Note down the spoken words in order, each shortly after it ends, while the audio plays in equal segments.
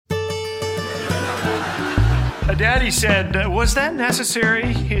Daddy said, "Was that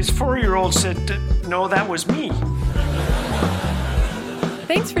necessary?" His 4-year-old said, "No, that was me."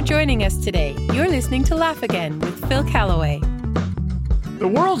 Thanks for joining us today. You're listening to Laugh Again with Phil Callaway. The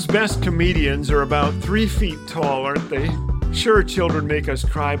world's best comedians are about 3 feet tall, aren't they? Sure, children make us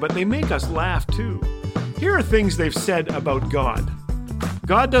cry, but they make us laugh too. Here are things they've said about God.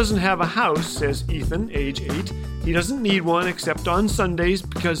 God doesn't have a house, says Ethan, age 8. He doesn't need one except on Sundays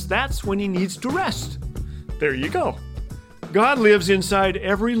because that's when he needs to rest. There you go. God lives inside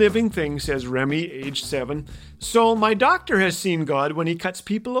every living thing, says Remy, age 7. So my doctor has seen God when he cuts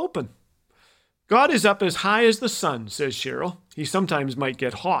people open. God is up as high as the sun, says Cheryl. He sometimes might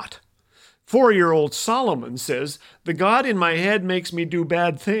get hot. 4-year-old Solomon says, "The God in my head makes me do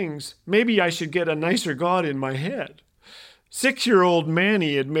bad things. Maybe I should get a nicer God in my head." 6-year-old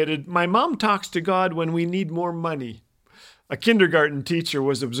Manny admitted, "My mom talks to God when we need more money." A kindergarten teacher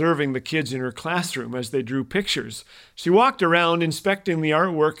was observing the kids in her classroom as they drew pictures. She walked around inspecting the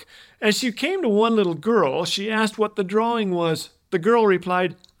artwork. As she came to one little girl, she asked what the drawing was. The girl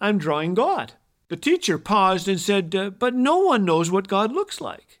replied, "I'm drawing God." The teacher paused and said, "But no one knows what God looks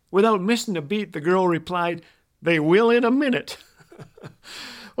like." Without missing a beat, the girl replied, "They will in a minute."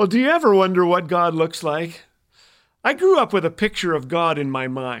 Well, do you ever wonder what God looks like? I grew up with a picture of God in my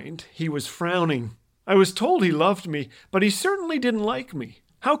mind. He was frowning. I was told he loved me, but he certainly didn't like me.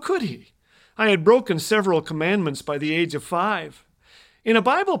 How could he? I had broken several commandments by the age of 5. In a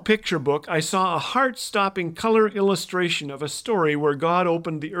Bible picture book, I saw a heart-stopping color illustration of a story where God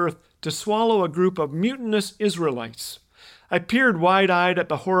opened the earth to swallow a group of mutinous Israelites. I peered wide-eyed at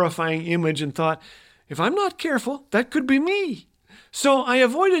the horrifying image and thought, if I'm not careful, that could be me. So I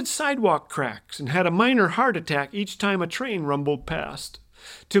avoided sidewalk cracks and had a minor heart attack each time a train rumbled past.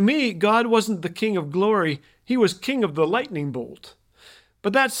 To me, God wasn't the King of Glory. He was King of the lightning bolt.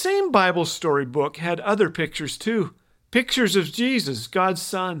 But that same Bible story book had other pictures too. Pictures of Jesus, God's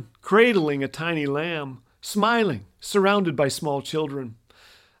Son, cradling a tiny lamb, smiling, surrounded by small children.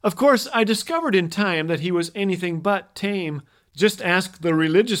 Of course, I discovered in time that he was anything but tame. Just ask the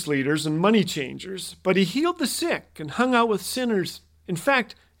religious leaders and money changers. But he healed the sick and hung out with sinners. In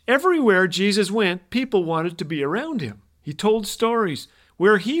fact, everywhere Jesus went, people wanted to be around him. He told stories.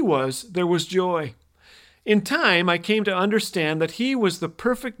 Where he was, there was joy. In time, I came to understand that he was the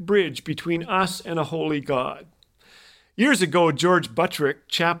perfect bridge between us and a holy God. Years ago, George Buttrick,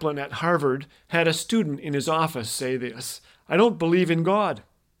 chaplain at Harvard, had a student in his office say this, "I don't believe in God."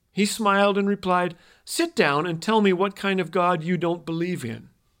 He smiled and replied, "Sit down and tell me what kind of God you don't believe in."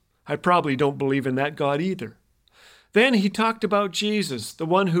 I probably don't believe in that God either. Then he talked about Jesus, the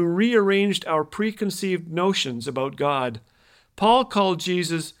one who rearranged our preconceived notions about God. Paul called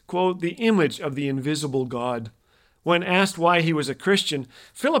Jesus, quote, "the image of the invisible God." When asked why he was a Christian,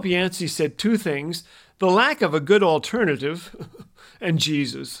 Philip Yancey said 2 things, the lack of a good alternative, and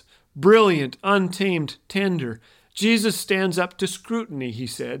Jesus. Brilliant, untamed, tender. Jesus stands up to scrutiny, he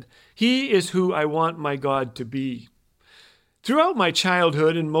said. He is who I want my God to be. Throughout my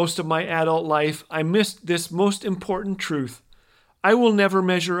childhood and most of my adult life, I missed this most important truth. I will never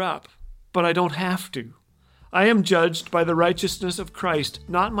measure up, but I don't have to. I am judged by the righteousness of Christ,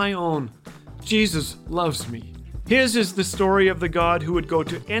 not my own. Jesus loves me. His is the story of the God who would go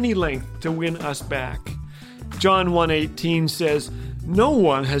to any length to win us back. John 1:18 says, "No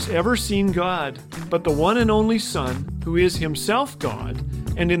one has ever seen God, but the one and only Son, who is himself God,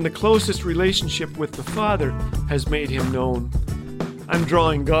 and in the closest relationship with the Father, has made him known." "I'm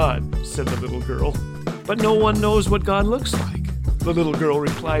drawing God," said the little girl. "But no one knows what God looks like." The little girl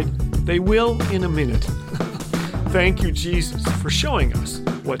replied, "They will in a minute." Thank you, Jesus, for showing us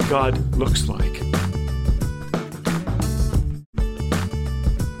what God looks like.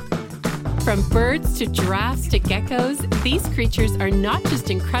 From birds to giraffes to geckos, these creatures are not just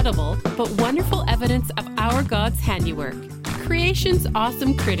incredible, but wonderful evidence of our God's handiwork. Creation's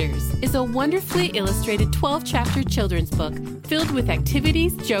Awesome Critters is a wonderfully illustrated 12-chapter children's book filled with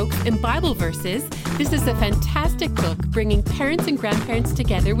activities, jokes, and Bible verses. This is a fantastic book bringing parents and grandparents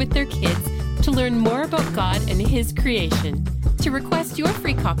together with their kids to learn more about God and His creation. To request your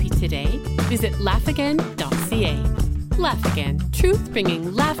free copy today, visit laughagain.ca. Laugh Again, truth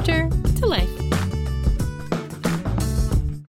bringing laughter to life.